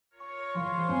In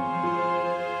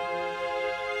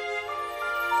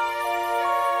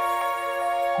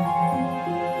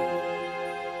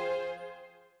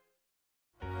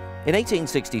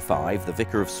 1865, the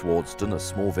vicar of Swardston, a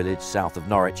small village south of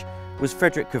Norwich, was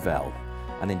Edith Cavell,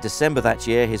 and in December that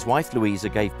year his wife Louisa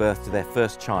gave birth to their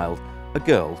first child, a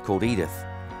girl called Edith.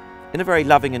 In a very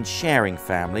loving and sharing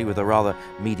family with a rather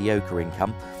mediocre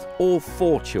income, all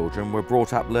 4 children were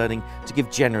brought up learning to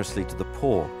give generously to the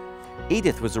poor.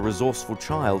 Edith was a resourceful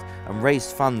child and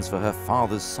raised funds for her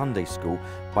father's Sunday school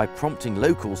by prompting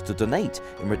locals to donate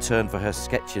in return for her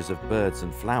sketches of birds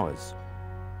and flowers.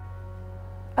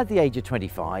 At the age of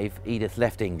 25, Edith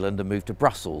left England and moved to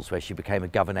Brussels, where she became a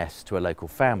governess to a local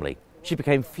family. She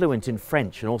became fluent in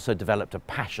French and also developed a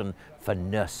passion for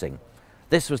nursing.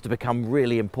 This was to become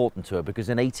really important to her because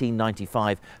in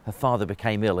 1895 her father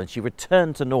became ill and she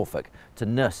returned to Norfolk to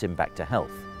nurse him back to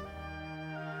health.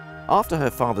 After her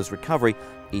father's recovery,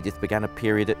 Edith began a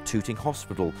period at Tooting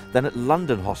Hospital, then at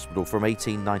London Hospital from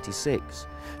 1896.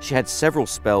 She had several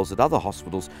spells at other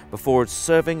hospitals before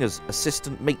serving as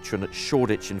assistant matron at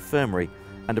Shoreditch Infirmary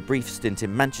and a brief stint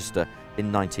in Manchester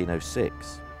in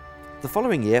 1906. The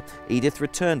following year, Edith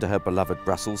returned to her beloved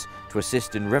Brussels to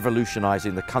assist in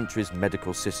revolutionising the country's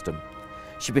medical system.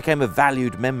 She became a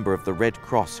valued member of the Red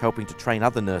Cross, helping to train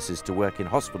other nurses to work in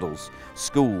hospitals,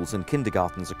 schools and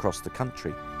kindergartens across the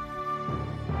country.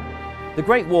 The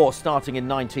Great War, starting in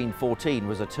 1914,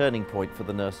 was a turning point for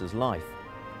the nurse's life.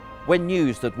 When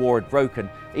news that war had broken,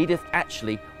 Edith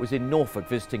actually was in Norfolk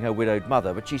visiting her widowed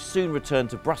mother, but she soon returned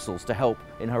to Brussels to help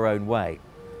in her own way,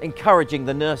 encouraging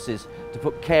the nurses to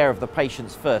put care of the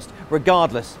patients first,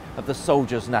 regardless of the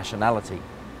soldier's nationality.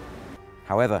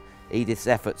 However, Edith's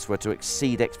efforts were to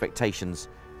exceed expectations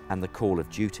and the call of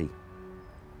duty.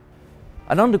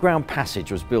 An underground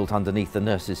passage was built underneath the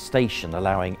nurses' station,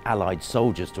 allowing Allied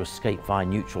soldiers to escape via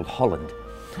neutral Holland.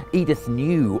 Edith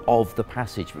knew of the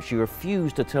passage, but she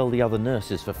refused to tell the other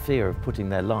nurses for fear of putting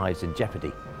their lives in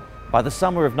jeopardy. By the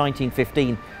summer of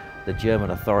 1915, the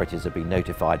German authorities had been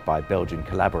notified by a Belgian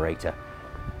collaborator,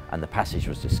 and the passage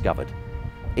was discovered.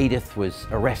 Edith was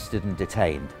arrested and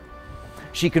detained.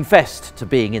 She confessed to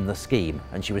being in the scheme,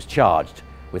 and she was charged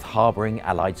with harbouring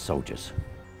Allied soldiers.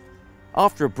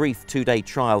 After a brief 2-day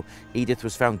trial, Edith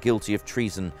was found guilty of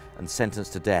treason and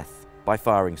sentenced to death by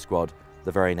firing squad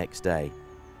the very next day.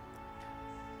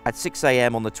 At 6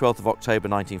 a.m. on the 12th of October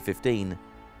 1915,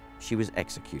 she was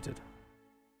executed.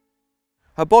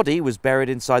 Her body was buried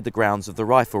inside the grounds of the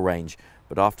rifle range,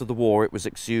 but after the war it was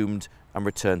exhumed and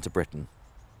returned to Britain.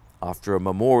 After a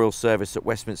memorial service at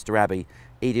Westminster Abbey,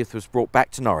 Edith was brought back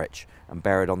to Norwich and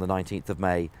buried on the 19th of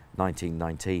May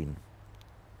 1919.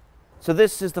 So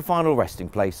this is the final resting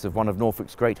place of one of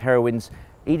Norfolk's great heroines,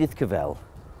 Edith Cavell.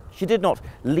 She did not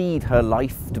lead her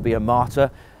life to be a martyr,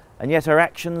 and yet her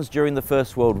actions during the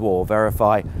First World War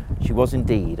verify she was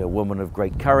indeed a woman of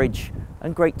great courage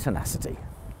and great tenacity.